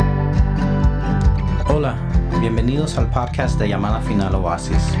Hola, bienvenidos al podcast de Llamada Final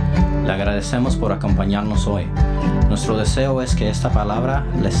Oasis. Le agradecemos por acompañarnos hoy. Nuestro deseo es que esta palabra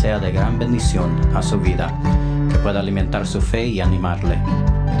le sea de gran bendición a su vida, que pueda alimentar su fe y animarle.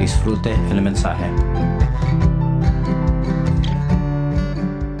 Disfrute el mensaje.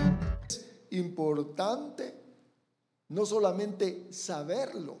 Es importante no solamente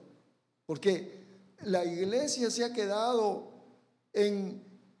saberlo, porque la iglesia se ha quedado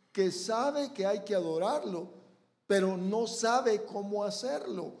en que sabe que hay que adorarlo, pero no sabe cómo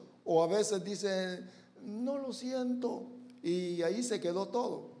hacerlo. O a veces dice, no lo siento, y ahí se quedó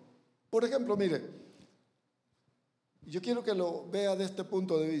todo. Por ejemplo, mire, yo quiero que lo vea de este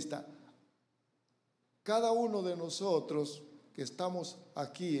punto de vista. Cada uno de nosotros que estamos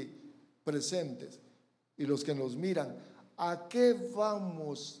aquí presentes y los que nos miran, ¿a qué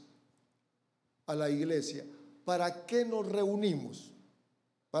vamos a la iglesia? ¿Para qué nos reunimos?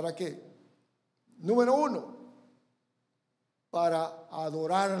 ¿Para qué? Número uno, para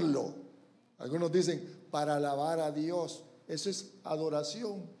adorarlo. Algunos dicen para alabar a Dios. Eso es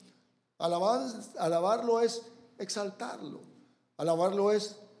adoración. Alabarlo es exaltarlo. Alabarlo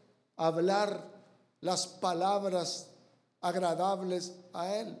es hablar las palabras agradables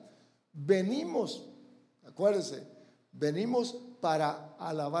a Él. Venimos, acuérdense, venimos para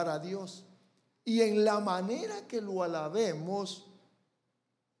alabar a Dios. Y en la manera que lo alabemos,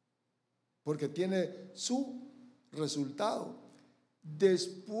 porque tiene su resultado.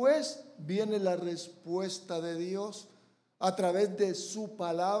 Después viene la respuesta de Dios a través de su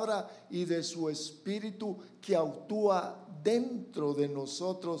palabra y de su espíritu que actúa dentro de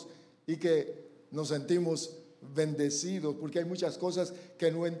nosotros y que nos sentimos bendecidos, porque hay muchas cosas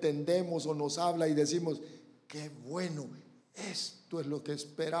que no entendemos o nos habla y decimos, qué bueno, esto es lo que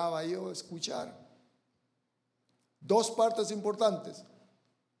esperaba yo escuchar. Dos partes importantes.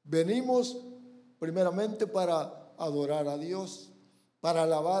 Venimos primeramente para adorar a Dios, para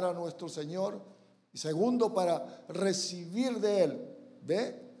alabar a nuestro Señor, y segundo para recibir de Él,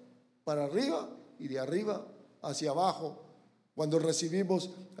 ¿ve? Para arriba y de arriba hacia abajo, cuando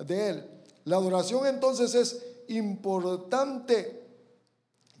recibimos de Él. La adoración entonces es importante.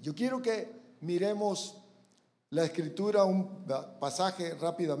 Yo quiero que miremos la escritura, un pasaje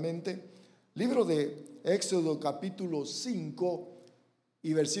rápidamente, libro de Éxodo capítulo 5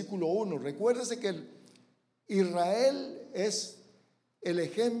 y versículo 1. Recuérdese que Israel es el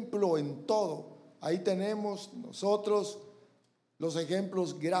ejemplo en todo. Ahí tenemos nosotros los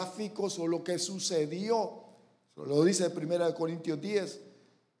ejemplos gráficos o lo que sucedió. Lo dice 1 Corintios 10.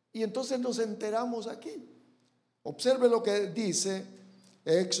 Y entonces nos enteramos aquí. Observe lo que dice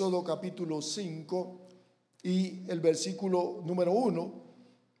Éxodo capítulo 5 y el versículo número 1.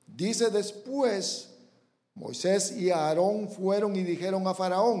 Dice: después Moisés y Aarón fueron y dijeron a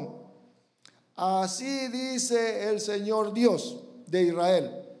Faraón: así dice el Señor Dios de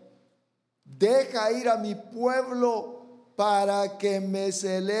Israel, deja ir a mi pueblo para que me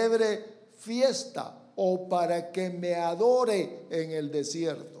celebre fiesta o para que me adore en el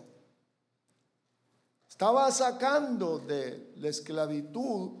desierto. Estaba sacando de la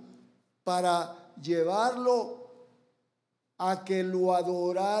esclavitud para llevarlo a que lo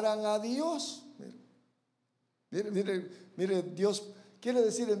adoraran a Dios. Mire, Dios quiere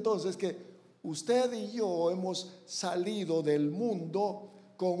decir entonces que usted y yo hemos salido del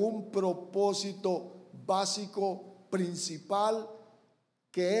mundo con un propósito básico, principal,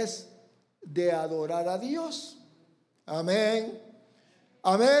 que es de adorar a Dios. Amén.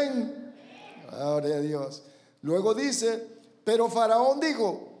 Amén. Gloria a Dios. Luego dice, pero Faraón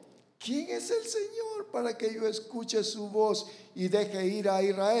dijo: ¿quién es el Señor para que yo escuche su voz y deje ir a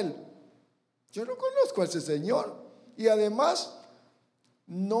Israel? Yo no conozco a ese Señor y además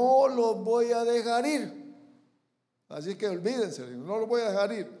no lo voy a dejar ir. Así que olvídense, no lo voy a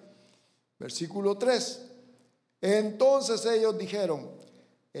dejar ir. Versículo 3. Entonces ellos dijeron: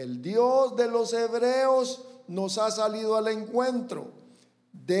 el Dios de los hebreos nos ha salido al encuentro,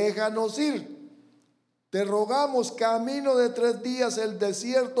 déjanos ir. Te rogamos camino de 3 días el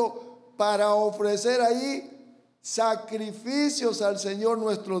desierto para ofrecer ahí sacrificios al Señor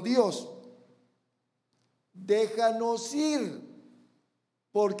nuestro Dios. Déjanos ir,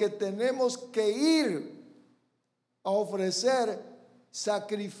 porque tenemos que ir a ofrecer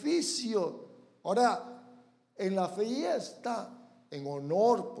sacrificio. Ahora, en la fiesta, en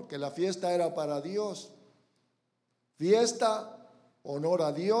honor, porque la fiesta era para Dios, fiesta, honor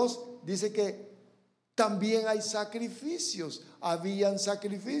a Dios, dice que también hay sacrificios, habían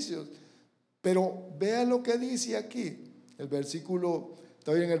sacrificios. Pero vean lo que dice aquí, el versículo,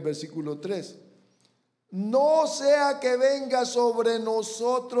 estoy en el versículo 3. No sea que venga sobre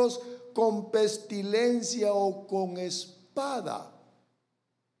nosotros con pestilencia o con espada.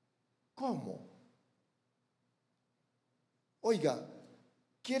 ¿Cómo? Oiga,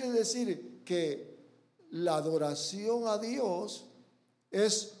 quiere decir que la adoración a Dios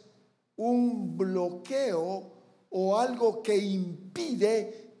es un bloqueo o algo que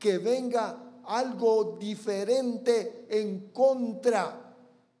impide que venga algo diferente en contra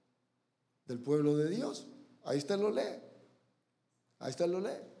del pueblo de Dios. Ahí usted lo lee. Ahí usted lo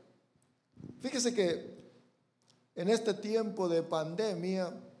lee. Fíjese que en este tiempo de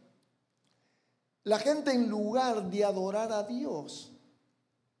pandemia, la gente, en lugar de adorar a Dios,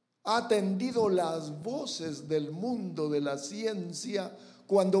 ha atendido las voces del mundo de la ciencia,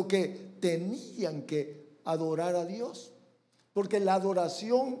 cuando que tenían que adorar a Dios. Porque la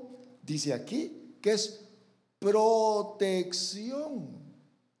adoración, dice aquí, que es protección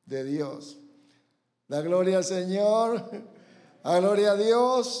de Dios. La gloria al Señor, la gloria a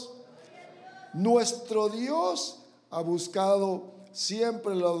Dios. Nuestro Dios ha buscado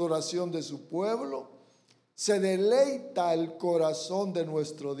siempre la adoración de su pueblo. Se deleita el corazón de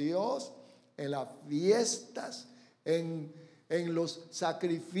nuestro Dios en las fiestas, en los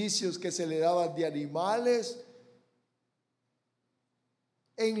sacrificios que se le daban de animales,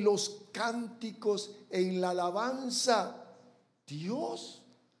 en los cánticos, en la alabanza. Dios,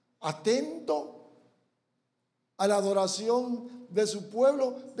 atento a la adoración de su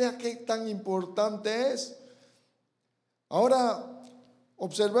pueblo. Vea qué tan importante es. Ahora,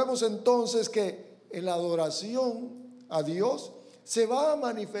 observemos entonces que en la adoración a Dios se va a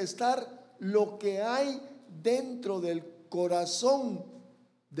manifestar lo que hay dentro del corazón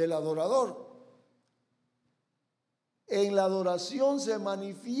del adorador. En la adoración se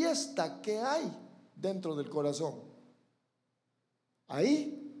manifiesta qué hay dentro del corazón.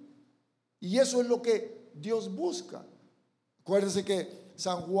 Ahí. Y eso es lo que Dios busca. Acuérdense que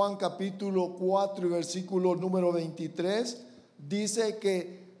San Juan capítulo 4 y versículo número 23 dice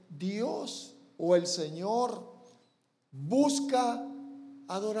que Dios o el Señor busca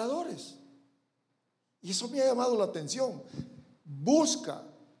adoradores. Y eso me ha llamado la atención. Busca,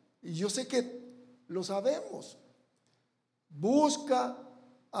 y yo sé que lo sabemos, busca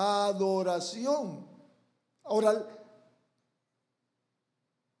adoración. Ahora,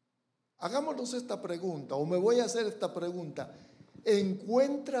 hagámonos esta pregunta, o me voy a hacer esta pregunta.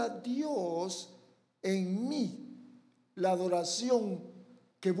 ¿Encuentra Dios en mí la adoración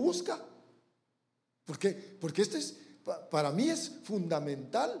que busca? Porque esto es, para mí es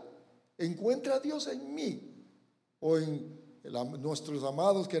fundamental. ¿Encuentra Dios en mí o en nuestros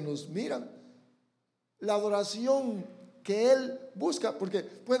amados que nos miran la adoración que Él busca? Porque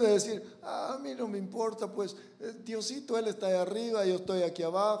puede decir, a mí no me importa, pues Diosito, Él está ahí arriba, yo estoy aquí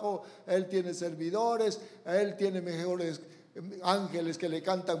abajo, Él tiene servidores, Él tiene mejores ángeles que le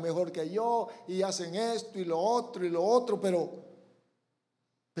cantan mejor que yo y hacen esto y lo otro, pero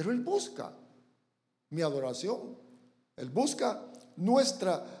Él busca mi adoración. Él busca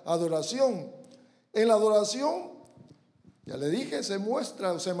nuestra adoración. En la adoración, ya le dije, se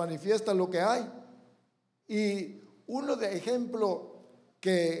muestra o se manifiesta lo que hay. Y uno de ejemplo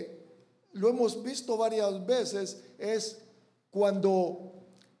que lo hemos visto varias veces es cuando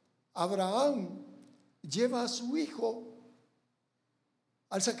Abraham lleva a su hijo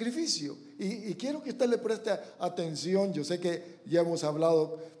al sacrificio. Y quiero que usted le preste atención. Yo sé que ya hemos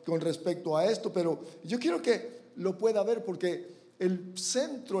hablado con respecto a esto, pero yo quiero que lo pueda ver, porque el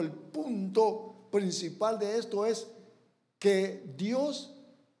centro, el punto principal de esto es que Dios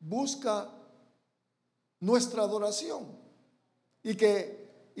busca nuestra adoración y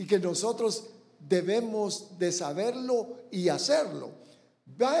que nosotros debemos de saberlo y hacerlo.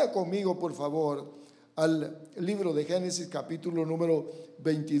 Vaya conmigo, por favor, al libro de Génesis capítulo número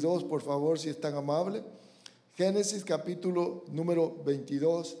 22, por favor, si es tan amable. Génesis capítulo número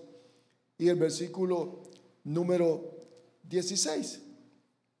 22 y el versículo número 16.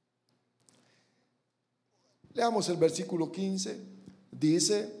 Leamos el versículo 15.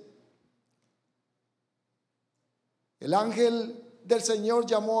 Dice: el ángel del Señor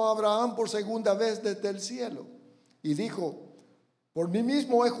llamó a Abraham por segunda vez desde el cielo y dijo: por mí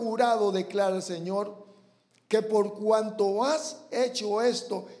mismo he jurado, declara el Señor, que por cuanto has hecho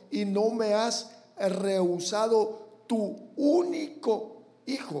esto y no me has rehusado tu único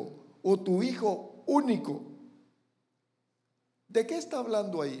hijo, o tu hijo único. ¿De qué está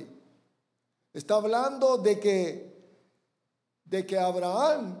hablando ahí? Está hablando de que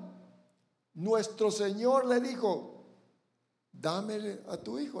Abraham, nuestro Señor, le dijo: dame a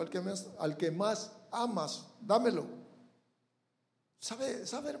tu hijo, al que más amas, dámelo. ¿Sabe,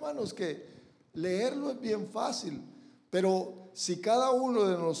 hermanos, que leerlo es bien fácil, Pero si cada uno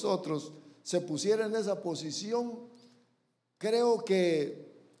de nosotros se pusiera en esa posición, creo que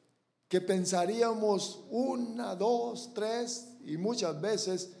pensaríamos una, dos, tres y muchas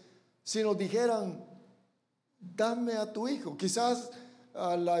veces si nos dijeran, dame a tu hijo, quizás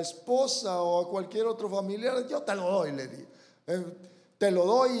a la esposa o a cualquier otro familiar, yo te lo doy, le di, te lo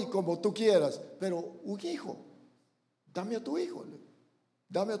doy como tú quieras, pero un hijo, dame a tu hijo,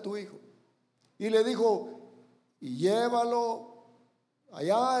 dame a tu hijo. Y le dijo, y llévalo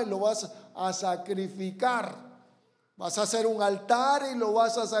allá y lo vas a sacrificar. Vas a hacer un altar y lo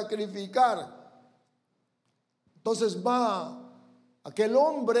vas a sacrificar. Entonces va aquel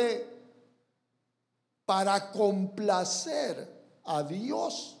hombre para complacer a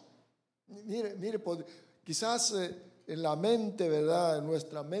Dios. Mire, quizás en la mente, ¿verdad? En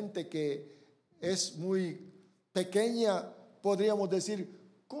nuestra mente que es muy pequeña, podríamos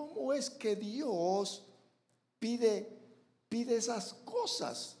decir, ¿cómo es que Dios pide esas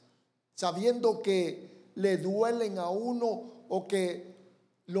cosas? Sabiendo que le duelen a uno o que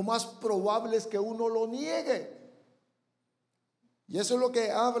lo más probable es que uno lo niegue. Y eso es lo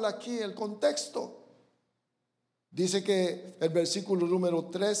que habla aquí el contexto. Dice que el versículo número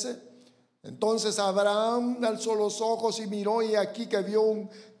 13, entonces Abraham alzó los ojos y miró, y aquí que vio un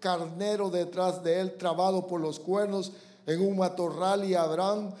carnero detrás de él, trabado por los cuernos en un matorral, y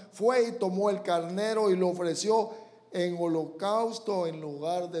Abraham fue y tomó el carnero y lo ofreció en holocausto en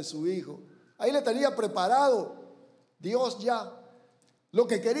lugar de su hijo. Ahí le tenía preparado Dios ya. Lo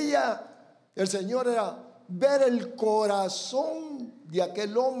que quería el Señor era ver el corazón de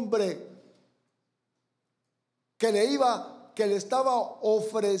aquel hombre que le estaba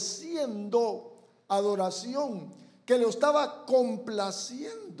ofreciendo adoración, que lo estaba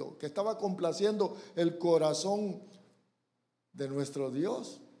complaciendo, que estaba complaciendo el corazón de nuestro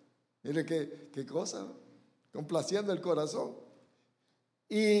Dios. Mire qué cosa, ¿no? Complaciendo el corazón.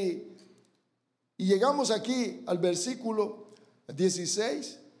 Y llegamos aquí al versículo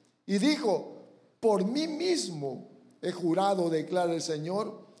 16 y dijo, por mí mismo he jurado, declara el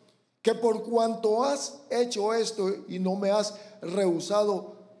Señor, que por cuanto has hecho esto y no me has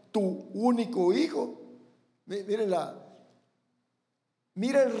rehusado tu único hijo. Mire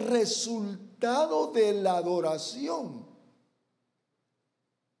el resultado de la adoración.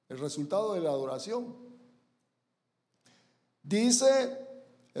 El resultado de la adoración. Dice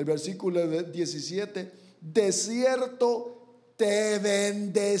el versículo 17, de cierto te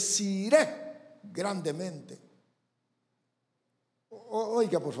bendeciré grandemente.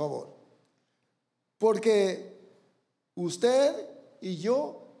 Oiga, por favor, porque usted y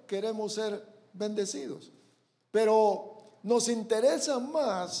yo queremos ser bendecidos, pero nos interesa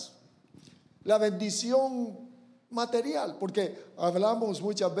más la bendición material, porque hablamos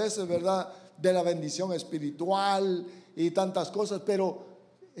muchas veces, ¿verdad?, de la bendición espiritual y tantas cosas, pero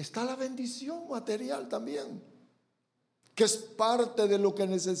está la bendición material también, que es parte de lo que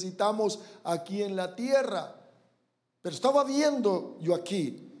necesitamos aquí en la tierra. Pero estaba viendo yo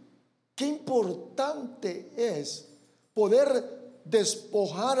aquí qué importante es poder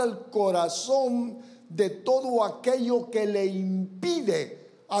despojar al corazón de todo aquello que le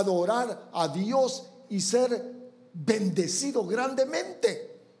impide adorar a Dios y ser bendecido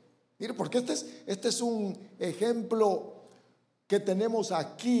grandemente. Mire, porque este es un ejemplo que tenemos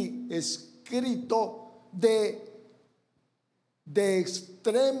aquí escrito de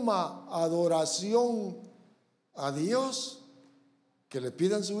extrema adoración a Dios, que le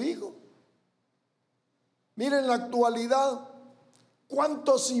pidan su hijo. Miren, en la actualidad,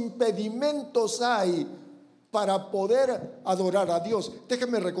 ¿cuántos impedimentos hay para poder adorar a Dios?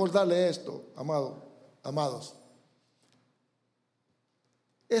 Déjenme recordarle esto, amados.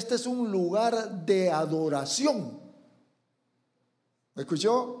 Este es un lugar de adoración. ¿Me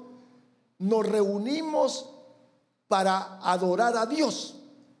escuchó? Nos reunimos para adorar a Dios.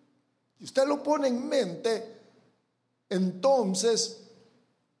 Si usted lo pone en mente, entonces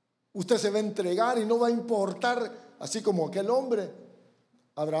usted se va a entregar y no va a importar, así como aquel hombre,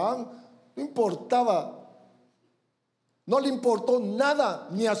 Abraham, no importaba, no le importó nada,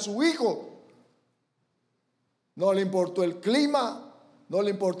 ni a su hijo, no le importó el clima, no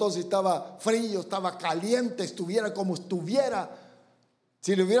le importó si estaba frío, estaba caliente, estuviera como estuviera.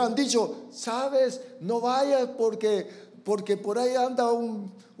 Si le hubieran dicho, sabes, no vayas porque por ahí anda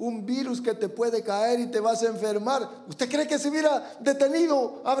un virus que te puede caer y te vas a enfermar, ¿usted cree que se hubiera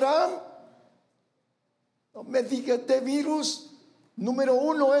detenido Abraham? No me diga, este virus número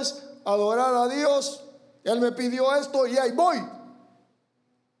uno es adorar a Dios. Él me pidió esto y ahí voy.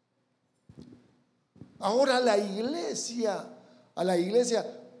 Ahora a la iglesia,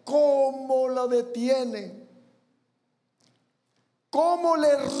 ¿cómo la detienen? cómo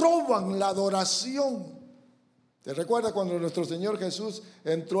le roban la adoración. ¿Te recuerdas cuando nuestro Señor Jesús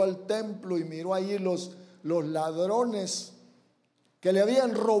entró al templo y miró ahí los ladrones que le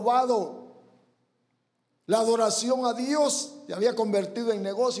habían robado la adoración a Dios, se había convertido en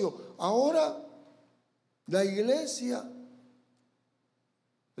negocio? Ahora la iglesia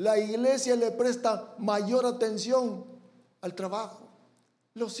le presta mayor atención al trabajo,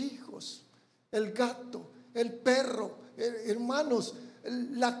 los hijos, el gato, el perro, hermanos,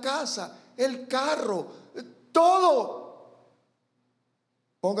 la casa, el carro, todo.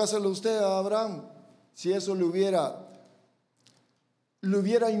 Póngaselo usted a Abraham. Si eso le hubiera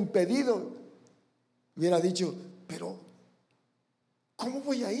impedido, hubiera dicho: pero ¿cómo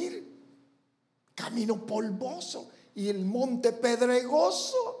voy a ir? Camino polvoso y el monte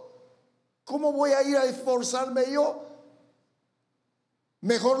pedregoso. ¿Cómo voy a ir a esforzarme yo?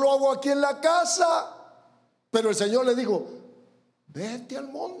 Mejor lo hago aquí en la casa. Pero el Señor le dijo: vete al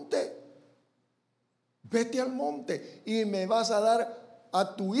monte y me vas a dar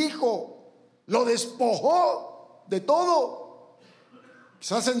a tu hijo. Lo despojó de todo.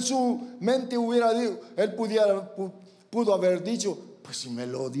 Quizás en su mente hubiera dicho, él pudo haber dicho: pues si me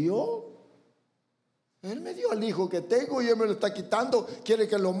lo dio, él me dio al hijo que tengo y él me lo está quitando, quiere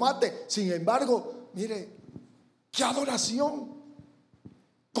que lo mate. Sin embargo, mire, qué adoración,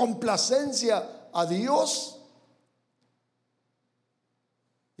 complacencia a Dios.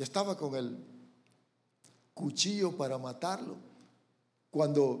 Y estaba con el cuchillo para matarlo,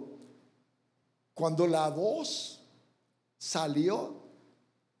 cuando la voz salió: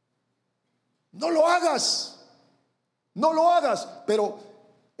 no lo hagas. Pero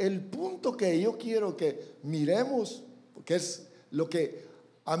el punto que yo quiero que miremos, porque es lo que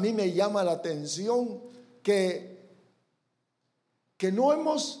a mí me llama la atención, que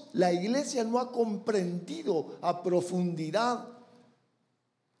la iglesia no ha comprendido a profundidad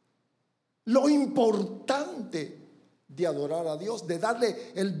lo importante de adorar a Dios, de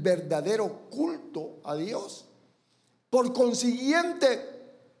darle el verdadero culto a Dios. Por consiguiente,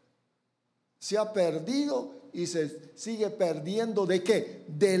 se ha perdido y se sigue perdiendo ¿de qué?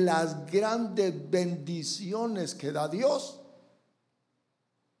 De las grandes bendiciones que da Dios.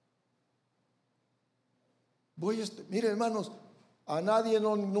 Mire, hermanos, a nadie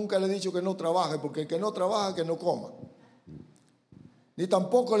nunca le he dicho que no trabaje, porque el que no trabaja, que no coma. Ni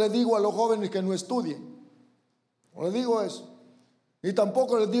tampoco le digo a los jóvenes que no estudien. No les digo eso. Ni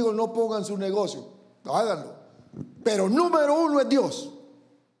tampoco les digo no pongan su negocio. Háganlo. Pero número uno es Dios.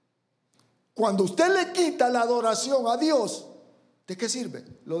 Cuando usted le quita la adoración a Dios, ¿de qué sirve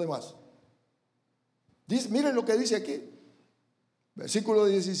lo demás? Miren lo que dice aquí. Versículo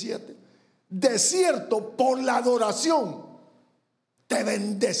 17. De cierto, por la adoración te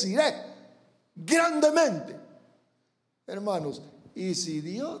bendeciré grandemente. Hermanos, y si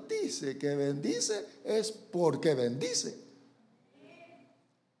Dios dice que bendice, es porque bendice.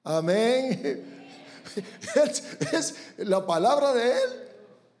 Amén. Es la palabra de Él,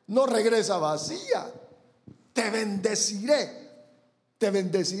 no regresa vacía. Te bendeciré, te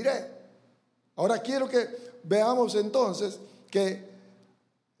bendeciré. Ahora quiero que veamos entonces que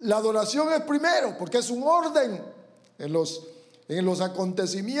la adoración es primero, porque es un orden en los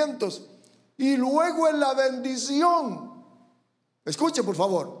acontecimientos, y luego en la bendición. Escuche, por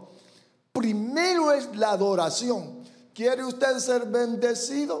favor. Primero es la adoración. ¿Quiere usted ser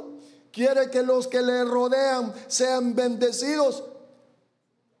bendecido? ¿Quiere que los que le rodean sean bendecidos?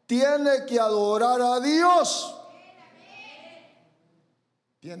 Tiene que adorar a Dios.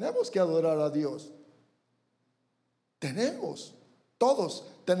 Tenemos que adorar a Dios. Todos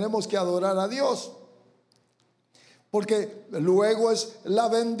tenemos que adorar a Dios. Porque luego es la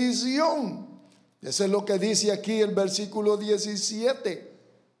bendición. Eso es lo que dice aquí el versículo 17,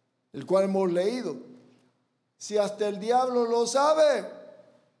 el cual hemos leído. Si hasta el diablo lo sabe.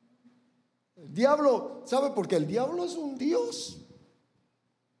 El diablo sabe, porque el diablo es un Dios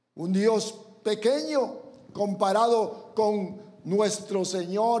pequeño comparado con nuestro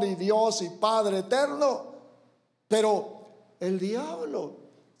Señor y Dios y Padre eterno. Pero el diablo,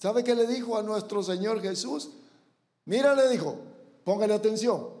 ¿sabe qué le dijo a nuestro Señor Jesús? Mira, le dijo, póngale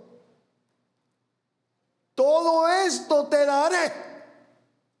atención: todo esto te daré.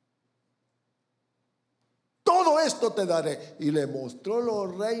 Todo esto te daré. Y le mostró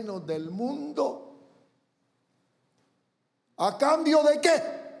los reinos del mundo. ¿A cambio de qué?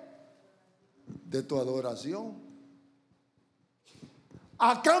 De tu adoración.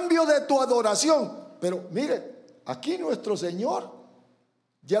 A cambio de tu adoración. Pero mire, aquí nuestro Señor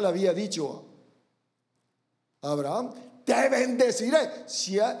ya le había dicho a Abraham: te bendeciré.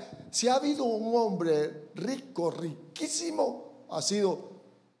 Si ha habido un hombre rico, riquísimo, ha sido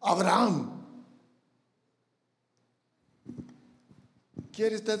Abraham.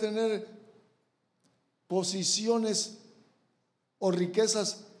 ¿Quiere usted tener posiciones o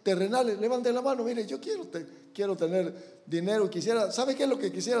riquezas terrenales? Levante la mano. Mire, yo quiero tener dinero. ¿Sabe qué es lo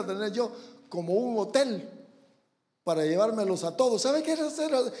que quisiera tener yo? Como un hotel para llevármelos a todos. ¿Sabe qué?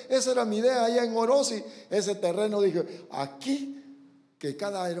 Esa era mi idea allá en Orosi. Ese terreno, dije, aquí que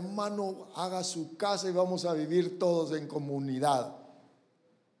cada hermano haga su casa y vamos a vivir todos en comunidad.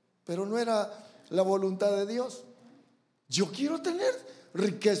 Pero no era la voluntad de Dios. Yo quiero tener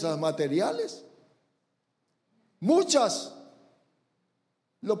riquezas materiales, muchas.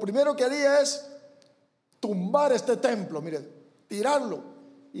 Lo primero que haría es tumbar este templo, mire, tirarlo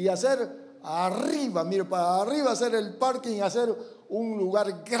y hacer arriba, mire, para arriba hacer el parking, hacer un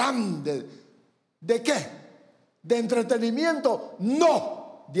lugar grande. ¿De qué? ¿De entretenimiento?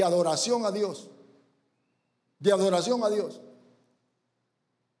 No, de adoración a Dios. De adoración a Dios.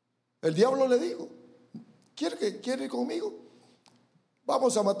 El diablo le dijo, ¿quiere ir conmigo?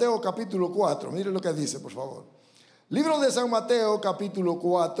 Vamos a Mateo capítulo 4, mire lo que dice, por favor. Libro de San Mateo capítulo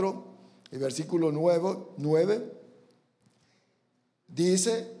 4, y versículo 9,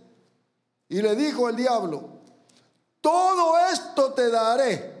 dice, y le dijo el diablo, todo esto te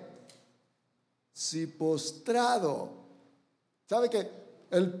daré si postrado. ¿Sabe que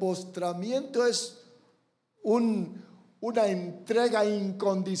el postramiento es una entrega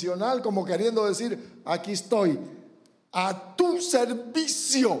incondicional, como queriendo decir, aquí estoy, a tu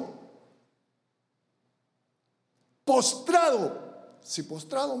servicio? Postrado. Si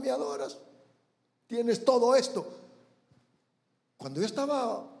postrado me adoras, tienes todo esto. Cuando yo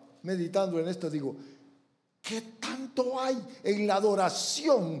estaba meditando en esto, digo, ¿qué tanto hay en la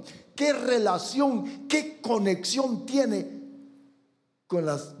adoración? ¿Qué relación, qué conexión tiene con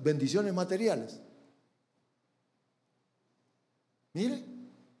las bendiciones materiales? Mire,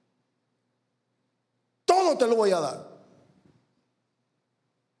 todo te lo voy a dar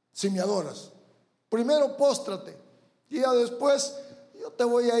si me adoras. Primero póstrate y ya después yo te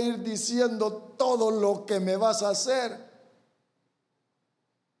voy a ir diciendo todo lo que me vas a hacer.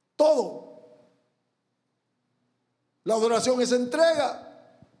 Todo. La adoración es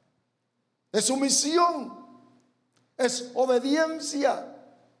entrega, es sumisión, es obediencia.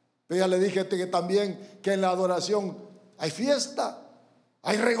 Pero ya le dije que también que en la adoración hay fiesta,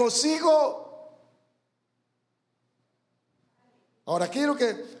 hay regocijo. Ahora quiero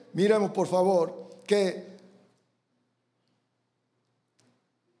que miremos, por favor, que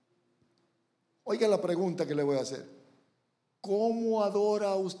oiga la pregunta que le voy a hacer. ¿Cómo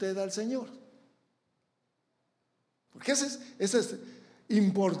adora usted al Señor? Porque ese es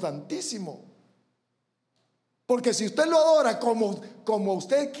importantísimo. Porque si usted lo adora como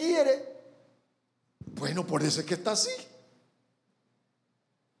usted quiere, bueno, por eso es que está así.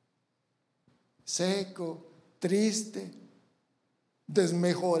 Seco, triste,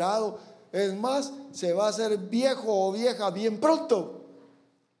 desmejorado. Es más, se va a hacer viejo o vieja bien pronto.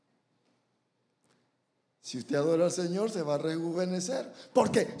 Si usted adora al Señor, se va a rejuvenecer,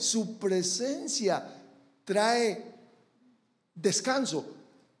 porque su presencia trae descanso.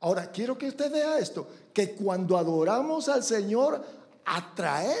 Ahora, quiero que usted vea esto, que cuando adoramos al Señor,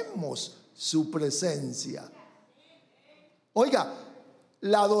 atraemos su presencia. Oiga,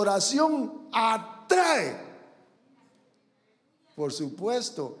 la adoración atrae, por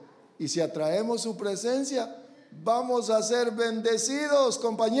supuesto, y si atraemos su presencia, vamos a ser bendecidos,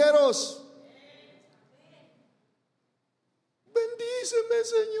 compañeros. Bendíceme,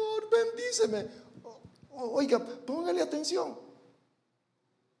 Señor, bendíceme. Oiga, póngale atención,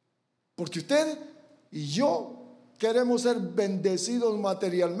 porque usted y yo queremos ser bendecidos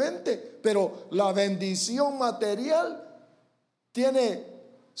materialmente, pero la bendición material tiene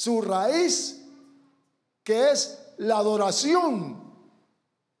su raíz, que es la adoración.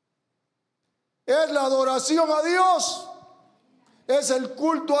 Es la adoración a Dios, es el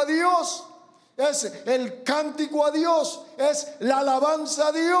culto a Dios, es el cántico a Dios, es la alabanza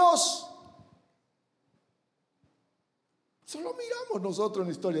a Dios. Eso lo miramos nosotros en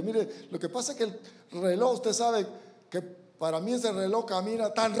la historia. Mire, lo que pasa es que el reloj, usted sabe que para mí ese reloj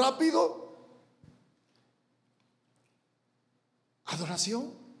camina tan rápido.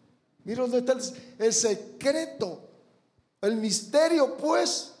 Adoración. Mira dónde está el secreto, el misterio,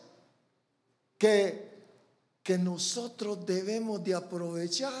 pues, que nosotros debemos de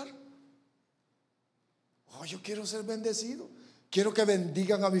aprovechar. Oh, yo quiero ser bendecido. Quiero que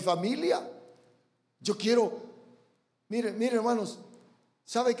bendigan a mi familia. Yo quiero... Mire, hermanos,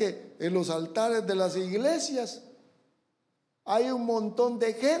 ¿sabe que en los altares de las iglesias hay un montón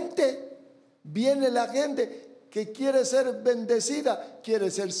de gente? Viene la gente que quiere ser bendecida, quiere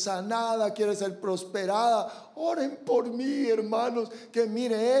ser sanada, quiere ser prosperada. Oren por mí, hermanos, que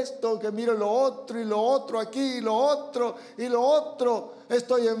mire esto, que mire lo otro y lo otro aquí, y lo otro y lo otro.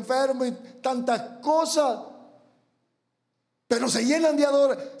 Estoy enfermo y tantas cosas. Pero se llenan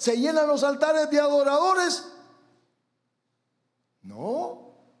los altares de adoradores.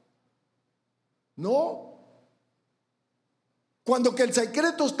 No. Cuando que el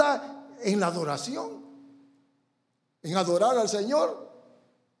secreto está en la adoración, en adorar al Señor.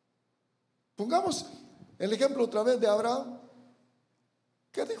 Pongamos el ejemplo otra vez de Abraham.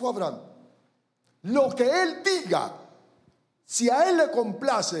 ¿Qué dijo Abraham? Lo que él diga, si a él le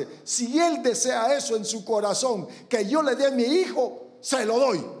complace, si él desea eso en su corazón, que yo le dé a mi hijo, se lo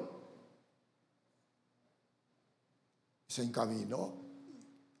doy. Se encaminó.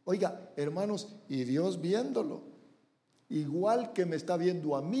 Oiga, hermanos, y Dios viéndolo, igual que me está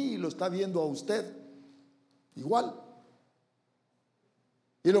viendo a mí, lo está viendo a usted, igual.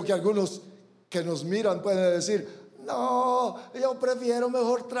 Y lo que algunos que nos miran pueden decir: no, yo prefiero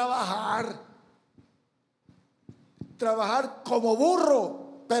mejor trabajar como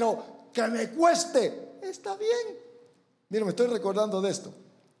burro, pero que me cueste. Está bien. Mira, me estoy recordando de esto.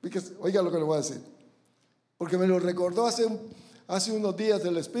 Oiga lo que le voy a decir, porque me lo recordó hace unos días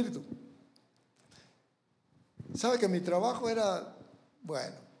el Espíritu. ¿Sabe que mi trabajo era,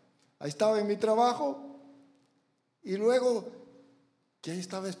 bueno, ahí estaba en mi trabajo y luego que ahí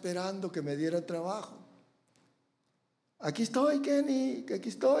estaba esperando que me diera el trabajo? Aquí estoy, Kenny, que aquí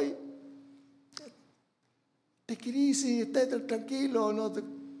estoy. De crisis, esté tranquilo. No te...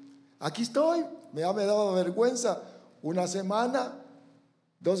 Aquí estoy. Me daba vergüenza. Una semana,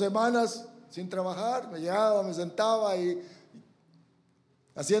 2 semanas sin trabajar. Me llegaba, me sentaba y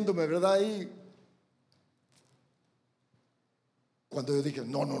haciéndome, ¿verdad? Ahí. Cuando yo dije,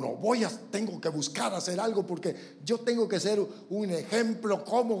 no, tengo que buscar hacer algo, porque yo tengo que ser un ejemplo,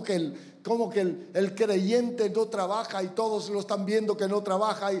 como que el creyente no trabaja y todos lo están viendo que no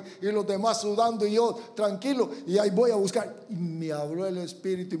trabaja y los demás sudando y yo tranquilo, y ahí voy a buscar. Y me habló el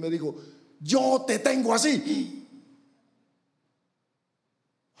Espíritu y me dijo: yo te tengo así.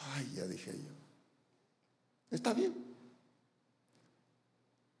 Ay, ya dije yo, está bien.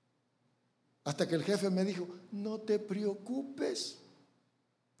 Hasta que el jefe me dijo: no te preocupes,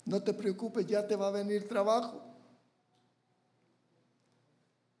 ya te va a venir trabajo.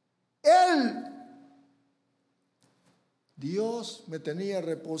 Dios me tenía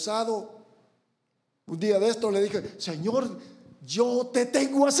reposado. Un día de esto le dije: Señor, yo te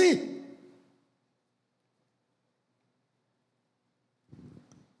tengo así.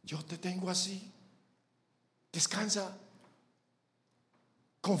 Yo te tengo así. Descansa.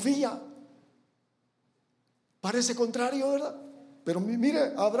 Confía. Parece contrario, ¿verdad? Pero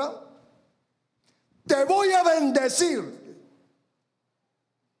mire, Abraham, te voy a bendecir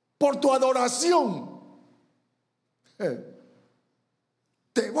por tu adoración.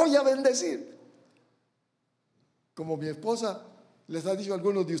 Te voy a bendecir. Como mi esposa les ha dicho a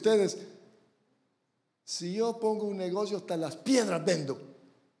algunos de ustedes: si yo pongo un negocio, hasta las piedras vendo.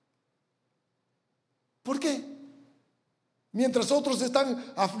 ¿Por qué? Mientras otros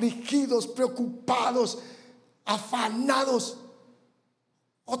están afligidos, preocupados, afanados,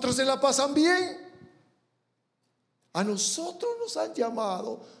 otros se la pasan bien. A nosotros nos han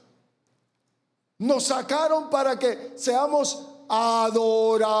llamado, nos sacaron para que seamos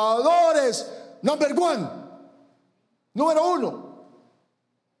adoradores. Número 1.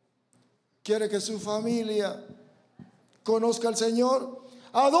 ¿Quiere que su familia conozca al Señor?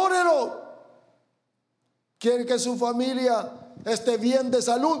 Adórelo. ¿Quiere que su familia esté bien de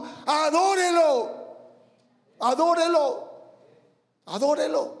salud? Adórelo.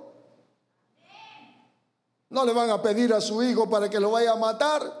 No le van a pedir a su hijo para que lo vaya a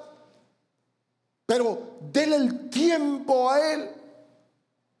matar, pero denle el tiempo a él.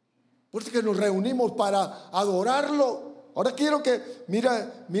 Por eso que nos reunimos para adorarlo. Ahora quiero que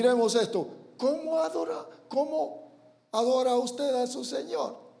miremos esto. ¿Cómo adora usted a su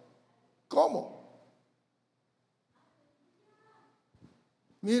Señor? ¿Cómo?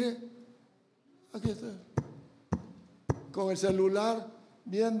 Mire, aquí está, con el celular,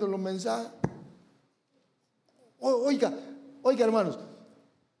 viendo los mensajes. Oiga, hermanos,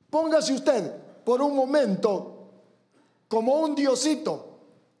 póngase usted por un momento como un diosito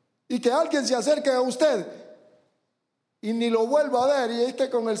y que alguien se acerque a usted y ni lo vuelva a ver, y esté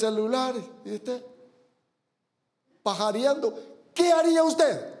con el celular y esté pajareando. ¿Qué haría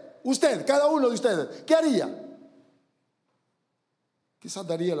usted, cada uno de ustedes? ¿Qué haría? Quizás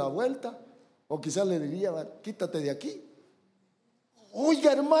daría la vuelta, o quizás le diría: quítate de aquí.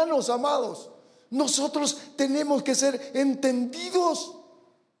 Oiga, hermanos amados, nosotros tenemos que ser entendidos.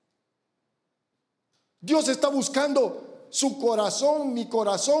 Dios está buscando su corazón, mi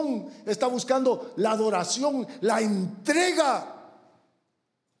corazón está buscando la adoración, la entrega.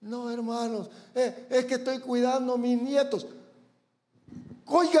 No, hermanos, es que estoy cuidando a mis nietos.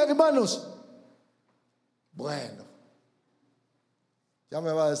 Oiga, hermanos, bueno, ya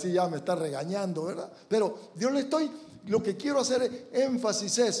me va a decir, ya me está regañando, ¿verdad? Pero lo que quiero hacer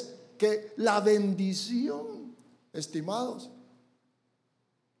énfasis es que la bendición, estimados,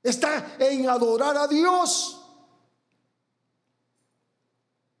 está en adorar a Dios.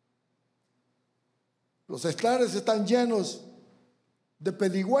 Los altares están llenos de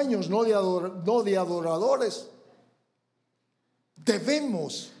pedigüeños, no de adoradores.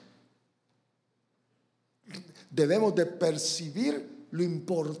 Debemos de percibir lo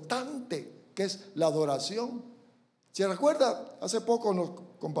importante que es la adoración. ¿Se recuerda? Hace poco nos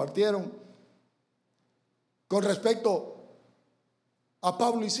compartieron con respecto a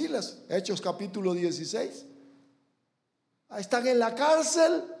Pablo y Silas, Hechos capítulo 16. Ahí están en la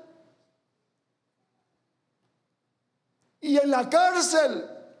cárcel. Y en la cárcel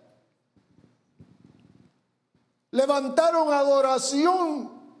levantaron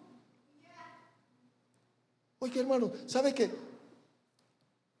adoración. Oye, hermano, ¿sabe que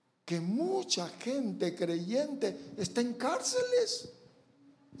mucha gente creyente está en cárceles?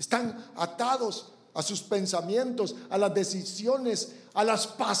 Están atados a sus pensamientos, a las decisiones, a las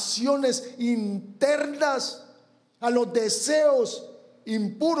pasiones internas, a los deseos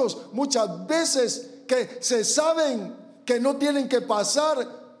impuros, muchas veces que se saben que no tienen que pasar.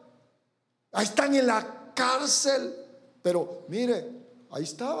 Ahí están en la cárcel. Pero mire, ahí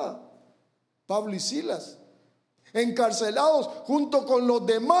estaba Pablo y Silas, encarcelados junto con los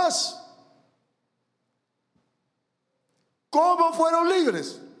demás. ¿Cómo fueron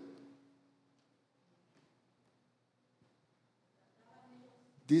libres?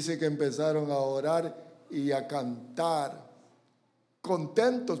 Dice que empezaron a orar y a cantar,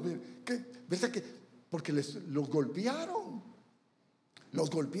 contentos. ¿Verdad que? Porque los golpearon.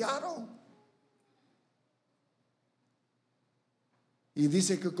 Y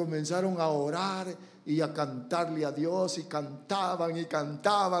dice que comenzaron a orar y a cantarle a Dios, y cantaban y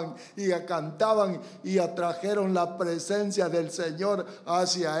cantaban y cantaban, y atrajeron la presencia del Señor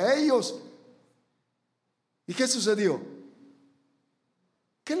hacia ellos. ¿Y qué sucedió?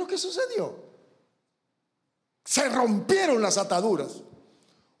 ¿Qué es lo que sucedió? Se rompieron las ataduras.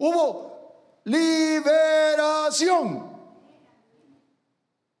 Hubo liberación.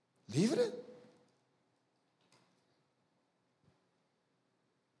 ¿Libre?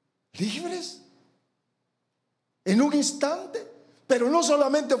 ¿Libres? En un instante. Pero no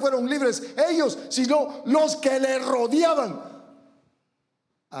solamente fueron libres ellos, sino los que les rodeaban,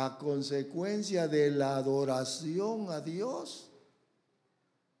 a consecuencia de la adoración a Dios,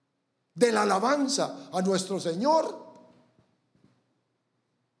 de la alabanza a nuestro Señor.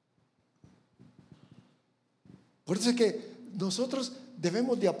 Por eso es que nosotros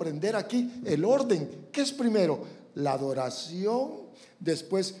debemos de aprender aquí el orden. ¿Qué es primero? La adoración,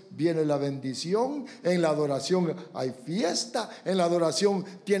 después viene la bendición. En la adoración hay fiesta. En la adoración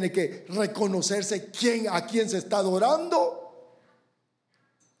tiene que reconocerse a quién se está adorando.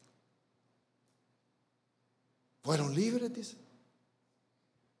 Fueron libres, dice.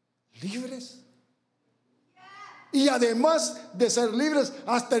 Libres. Y además de ser libres,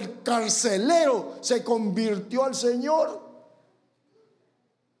 hasta el carcelero se convirtió al Señor.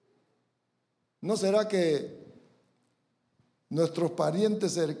 ¿No será que nuestros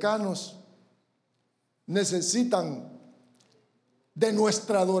parientes cercanos necesitan de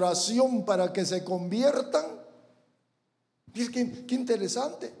nuestra adoración para que se conviertan? Miren qué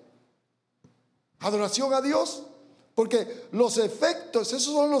interesante. Adoración a Dios, porque los efectos,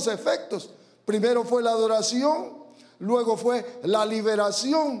 esos son los efectos. Primero fue la adoración, luego fue la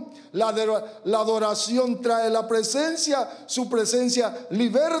liberación. La adoración trae la presencia, su presencia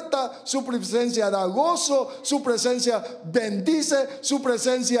liberta, su presencia da gozo, su presencia bendice, su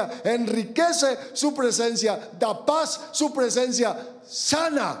presencia enriquece, su presencia da paz, su presencia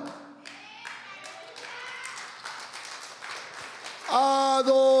sana.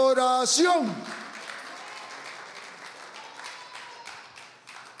 Adoración.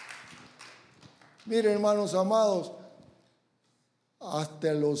 Miren, hermanos amados,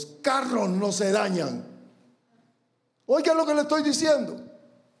 hasta los carros no se dañan. Oigan lo que le estoy diciendo.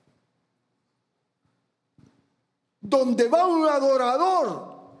 Donde va un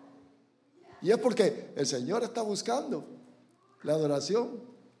adorador, y es porque el Señor está buscando la adoración.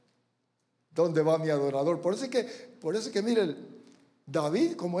 ¿Dónde va mi adorador? Por eso es que miren,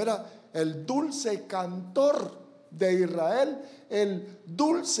 David, como era el dulce cantor de Israel, el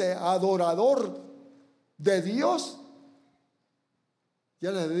dulce adorador de Dios,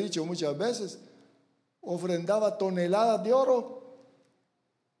 ya les he dicho muchas veces, ofrendaba toneladas de oro.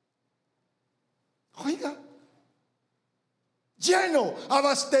 Oiga, lleno,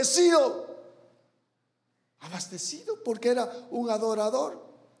 abastecido porque era un adorador.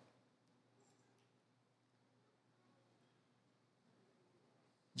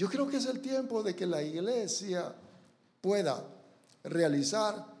 Yo creo que es el tiempo de que la iglesia pueda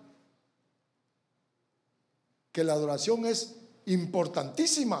realizar que la adoración es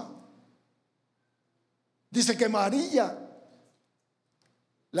importantísima. Dice que María,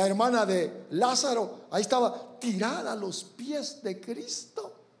 la hermana de Lázaro, ahí estaba tirada a los pies de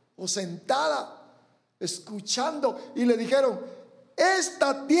Cristo o sentada escuchando, y le dijeron: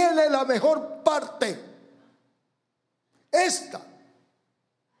 esta tiene la mejor parte, esta.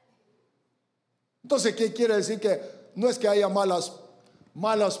 Entonces, ¿qué quiere decir? Que no es que haya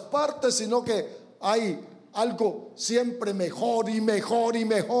malas partes, sino que hay algo siempre mejor y mejor y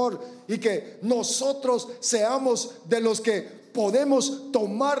mejor, y que nosotros seamos de los que podemos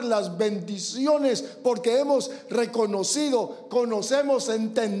tomar las bendiciones porque hemos reconocido, conocemos,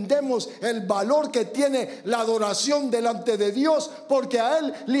 entendemos el valor que tiene la adoración delante de Dios, porque a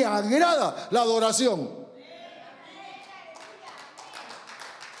Él le agrada la adoración.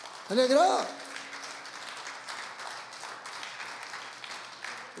 ¿A Él le agrada?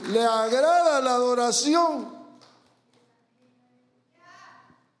 Le agrada la adoración.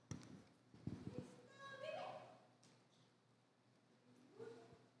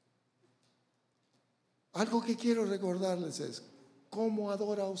 Algo que quiero recordarles es: ¿cómo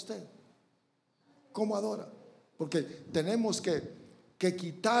adora usted? ¿Cómo adora? Porque tenemos que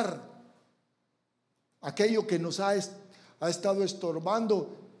quitar aquello que nos ha estado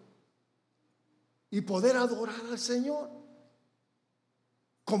estorbando y poder adorar al Señor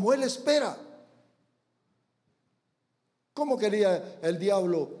como Él espera. ¿Cómo quería el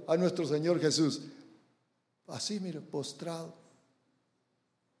diablo a nuestro Señor Jesús? Así, mire, postrado,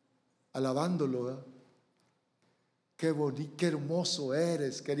 alabándolo, ¿verdad? Qué bonito, qué hermoso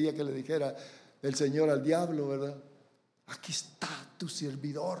eres, quería que le dijera el Señor al diablo, ¿verdad? Aquí está tu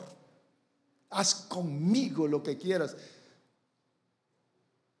servidor, haz conmigo lo que quieras.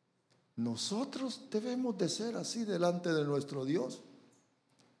 Nosotros debemos de ser así delante de nuestro Dios.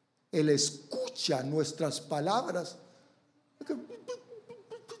 Él escucha nuestras palabras.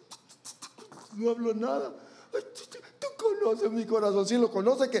 No hablo nada. Tú conoces mi corazón, sí lo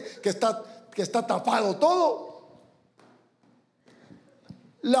conoce, que está tapado todo.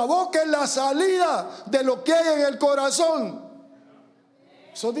 La boca es la salida de lo que hay en el corazón.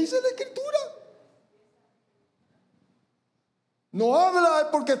 Eso dice la Escritura. No habla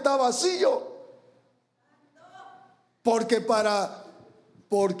porque está vacío. Porque para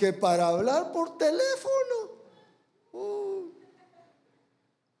hablar por teléfono,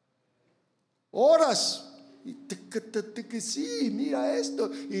 horas, y sí, mira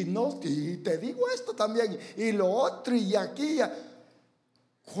esto, y no, y te digo esto también, y lo otro, y aquí, ya.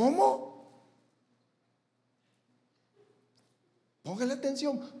 ¿Cómo? Póngale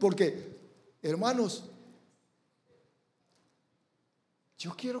atención, porque, hermanos,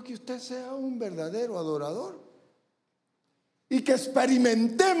 yo quiero que usted sea un verdadero adorador y que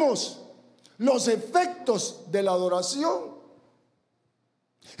experimentemos los efectos de la adoración.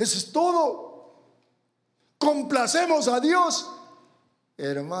 Eso es todo. Complacemos a Dios,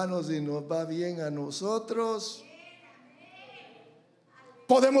 hermanos, y nos va bien a nosotros.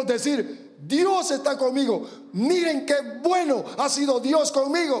 Podemos decir: Dios está conmigo, miren qué bueno ha sido Dios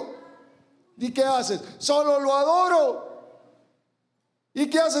conmigo. ¿Y qué haces? Solo lo adoro. ¿Y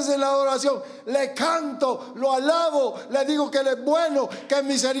qué haces en la adoración? Le canto, lo alabo, le digo que Él es bueno, que es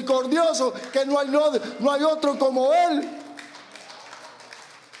misericordioso, que no hay otro como Él.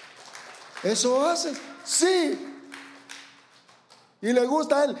 ¿Eso haces? Sí. Y le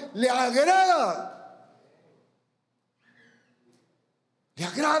gusta a Él, le agrada. Le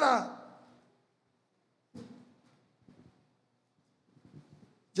agrada.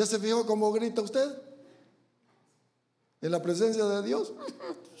 ¿Ya se fijó cómo grita usted en la presencia de Dios?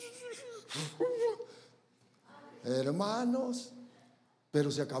 Hermanos, pero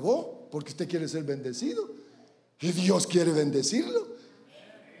se acabó, porque usted quiere ser bendecido y Dios quiere bendecirlo.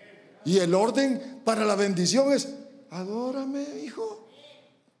 Y el orden para la bendición es: adórame, hijo,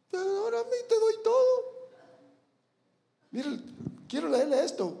 adórame y te doy todo. Mire, quiero leerle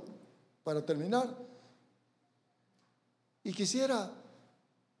esto para terminar. Y quisiera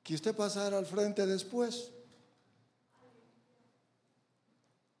que usted pasara al frente después.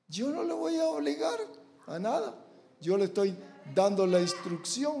 Yo no le voy a obligar a nada. Yo le estoy dando la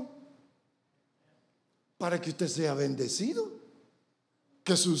instrucción para que usted sea bendecido.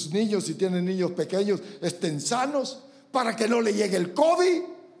 Que sus niños, si tienen niños pequeños, estén sanos, para que no le llegue el COVID.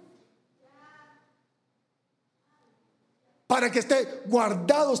 Para que esté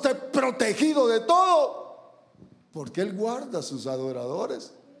guardado, esté protegido de todo. Porque Él guarda a sus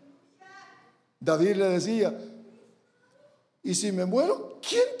adoradores. David le decía: y si me muero,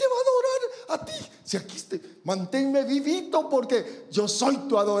 ¿quién te va a adorar a ti? Si aquí manténme vivito, porque yo soy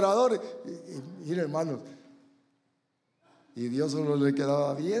tu adorador. Y mire, hermanos, y Dios solo le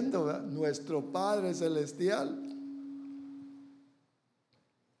quedaba viendo, ¿verdad? Nuestro Padre Celestial,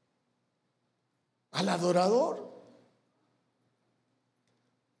 al adorador.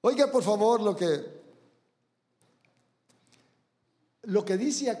 Oiga, por favor, lo que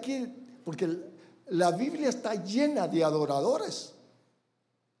dice aquí, porque la Biblia está llena de adoradores.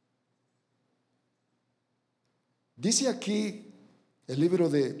 Dice aquí el libro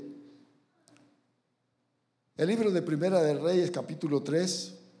de Primera de Reyes, capítulo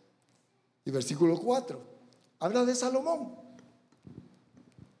 3 y versículo 4. Habla de Salomón.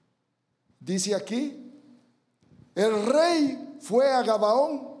 Dice aquí: el rey fue a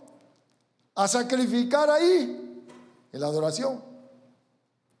Gabaón a sacrificar ahí en la adoración,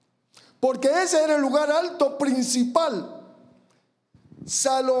 porque ese era el lugar alto principal.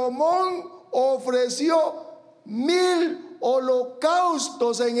 Salomón ofreció 1000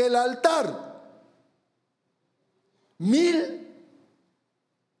 holocaustos en el altar. 1000,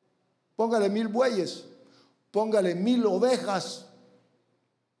 póngale 1000 bueyes, póngale 1000 ovejas.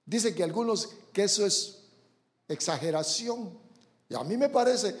 Dice que algunos que eso es exageración, y a mí me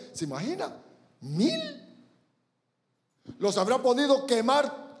parece, ¿se imagina? 1000 los habrá podido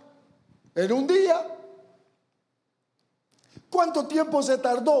quemar en un día. ¿Cuánto tiempo se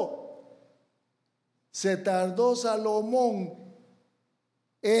tardó? Se tardó Salomón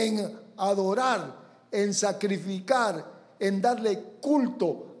en adorar, en sacrificar, en darle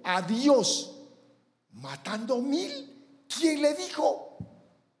culto a Dios, matando 1000. ¿Quién le dijo?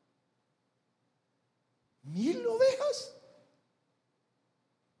 1000 ovejas.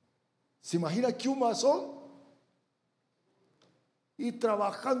 ¿Se imagina que un masón? Y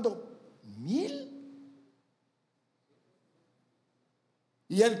trabajando 1000.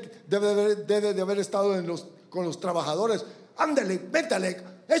 Y él debe de haber estado con los trabajadores. Ándale, métale,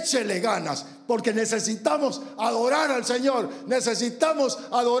 échele ganas, porque necesitamos adorar al Señor. Necesitamos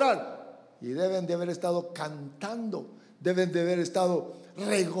adorar. Y deben de haber estado cantando, deben de haber estado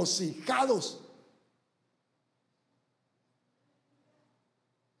regocijados,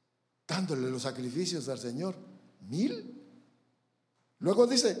 dándole los sacrificios al Señor. 1000. Luego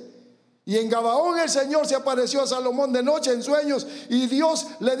dice: y en Gabaón el Señor se apareció a Salomón de noche en sueños, y Dios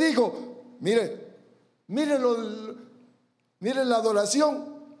le dijo: mire la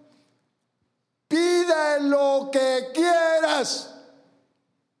adoración, pide lo que quieras.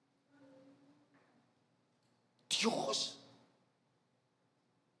 Dios,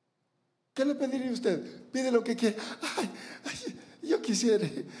 ¿qué le pediría usted? Pide lo que quiera. Yo quisiera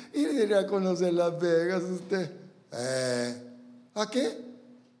ir a conocer Las Vegas. Usted, ¿a qué?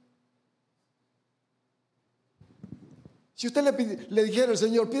 Si usted le dijera al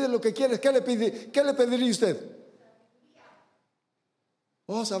Señor: pide lo que quieres, ¿qué le pediría usted?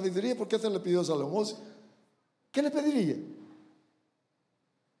 Oh, sabiduría. ¿Por qué se le pidió a Salomón? ¿Qué le pediría?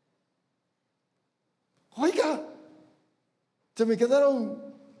 Oiga, se me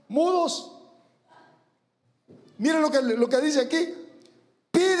quedaron mudos. Mira lo que dice aquí: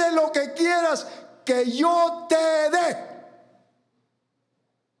 pide lo que quieras que yo te dé.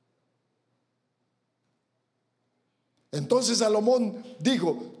 Entonces Salomón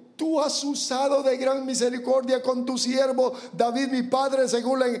dijo: tú has usado de gran misericordia con tu siervo David mi padre,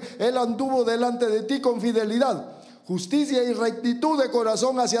 según él anduvo delante de ti con fidelidad, justicia y rectitud de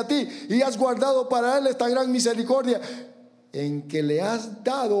corazón hacia ti, y has guardado para él esta gran misericordia, en que le has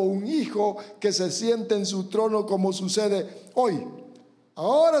dado un hijo que se siente en su trono, como sucede hoy.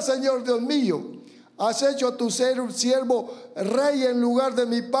 Ahora, Señor Dios mío, has hecho a tu siervo rey en lugar de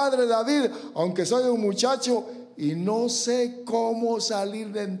mi padre David, aunque soy un muchacho y no sé cómo salir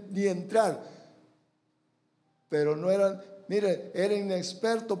ni entrar. Pero no eran, mire, era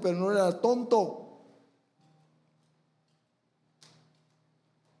inexperto, pero no era tonto.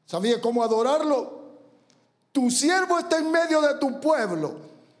 Sabía cómo adorarlo. Tu siervo está en medio de tu pueblo,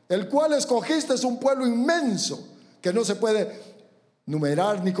 el cual escogiste. Es un pueblo inmenso que no se puede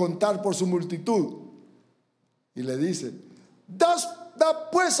numerar ni contar por su multitud. Y le dice: das da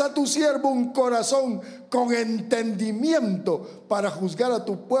pues a tu siervo un corazón con entendimiento para juzgar a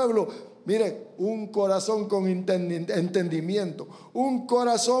tu pueblo. Mire, un corazón con entendimiento, un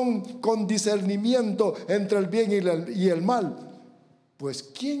corazón con discernimiento entre el bien y el mal. Pues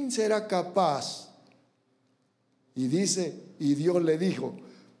 ¿quién será capaz? Y dice, y Dios le dijo,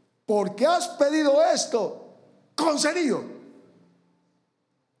 porque has pedido esto, concedido.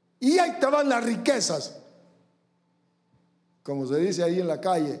 Y ahí te van las riquezas. Como se dice ahí en la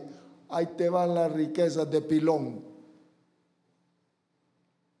calle, ahí te van las riquezas de pilón.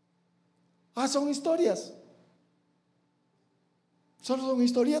 Son historias. Solo son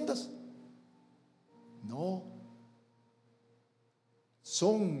historietas. No.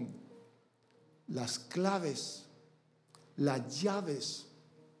 Son las claves, las llaves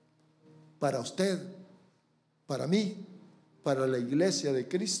para usted, para mí, para la iglesia de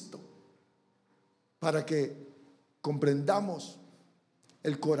Cristo, para que comprendamos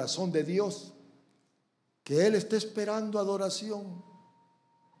el corazón de Dios, que Él está esperando adoración.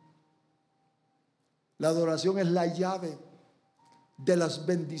 La adoración es la llave de las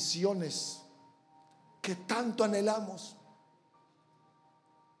bendiciones que tanto anhelamos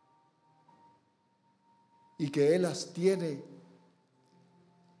y que Él las tiene.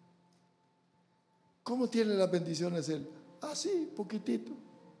 ¿Cómo tiene las bendiciones Él? Sí, poquitito,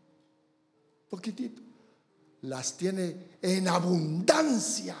 poquitito. Las tiene en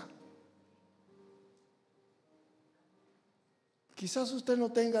abundancia. Quizás usted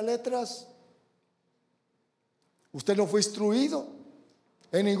no tenga letras, usted no fue instruido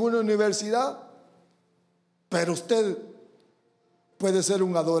en ninguna universidad, pero usted puede ser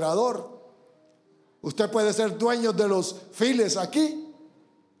un adorador. Usted puede ser dueño de los files aquí,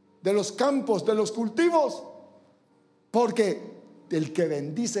 de los campos, de los cultivos, porque el que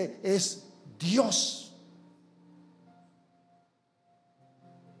bendice es Dios.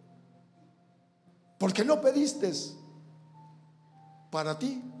 Porque no pediste para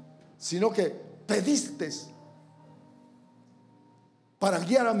ti, sino que pediste para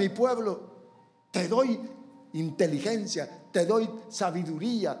guiar a mi pueblo. Te doy inteligencia, te doy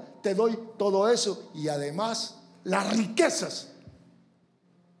sabiduría, te doy todo eso y además las riquezas.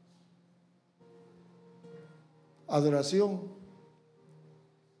 Adoración.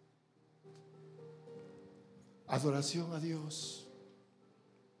 Adoración a Dios.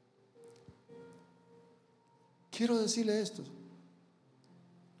 Quiero decirle esto.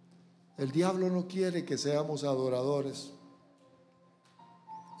 El diablo no quiere que seamos adoradores.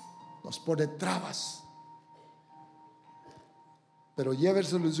 Nos pone trabas. Pero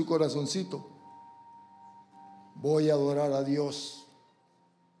lléveselo en su corazoncito. Voy a adorar a Dios.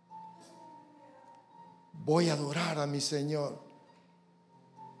 Voy a adorar a mi Señor.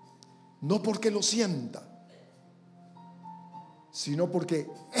 No porque lo sienta, sino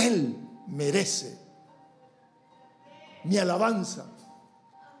porque Él merece mi alabanza,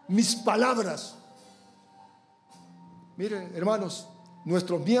 mis palabras. Miren, hermanos,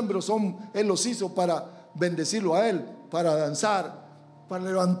 nuestros miembros Él los hizo para bendecirlo a Él, para danzar, para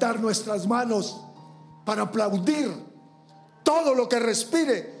levantar nuestras manos, para aplaudir. Todo lo que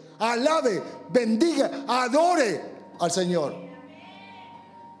respire, alabe, bendiga, adore al Señor.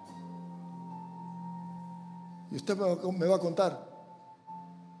 Y usted me va a contar.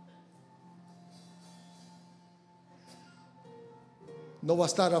 No va a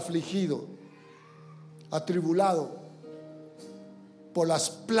estar afligido, atribulado por las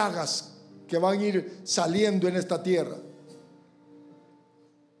plagas que van a ir saliendo en esta tierra.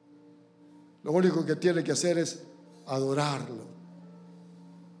 Lo único que tiene que hacer es adorarlo,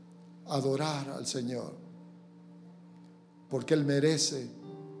 adorar al Señor, porque Él merece,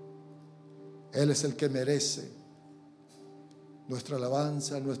 Él es el que merece nuestra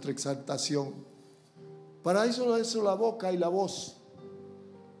alabanza, nuestra exaltación. Para eso es la boca y la voz,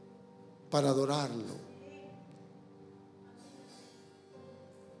 para adorarlo.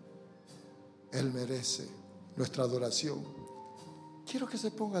 Él merece nuestra adoración. Quiero que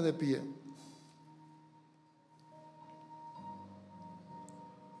se ponga de pie.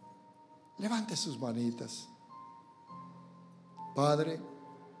 Levante sus manitas. Padre,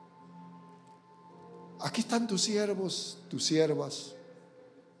 aquí están tus siervos, tus siervas.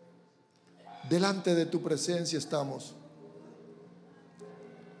 Delante de tu presencia estamos.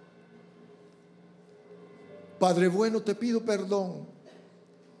 Padre bueno, te pido perdón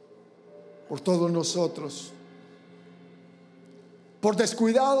por todos nosotros, por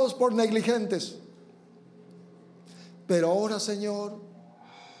descuidados, por negligentes. Pero ahora, Señor,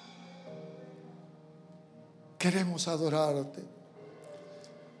 queremos adorarte.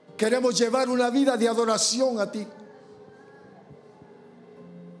 Queremos llevar una vida de adoración a ti.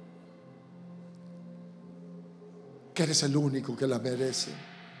 porque eres el único que la merece.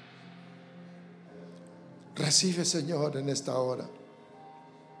 Recibe, Señor, en esta hora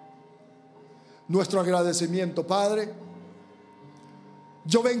nuestro agradecimiento. Padre,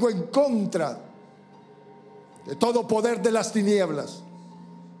 yo vengo en contra de todo poder de las tinieblas,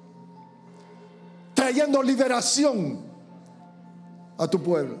 trayendo liberación a tu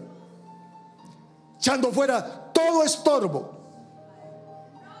pueblo, echando fuera todo estorbo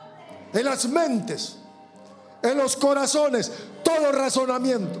en las mentes, en los corazones, todo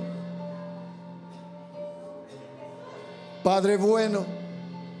razonamiento. Padre bueno,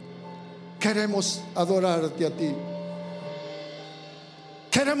 queremos adorarte a ti,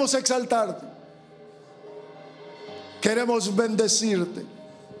 queremos exaltarte, queremos bendecirte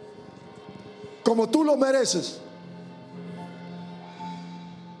como tú lo mereces.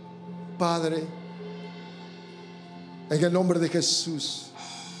 Padre, en el nombre de Jesús,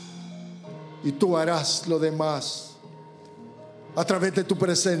 y tú harás lo demás a través de tu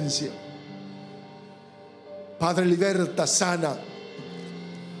presencia. Padre, liberta, sana,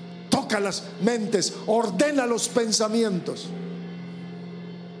 toca las mentes, ordena los pensamientos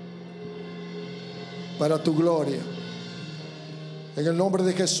para tu gloria. En el nombre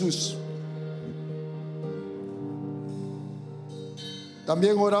de Jesús.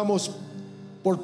 También oramos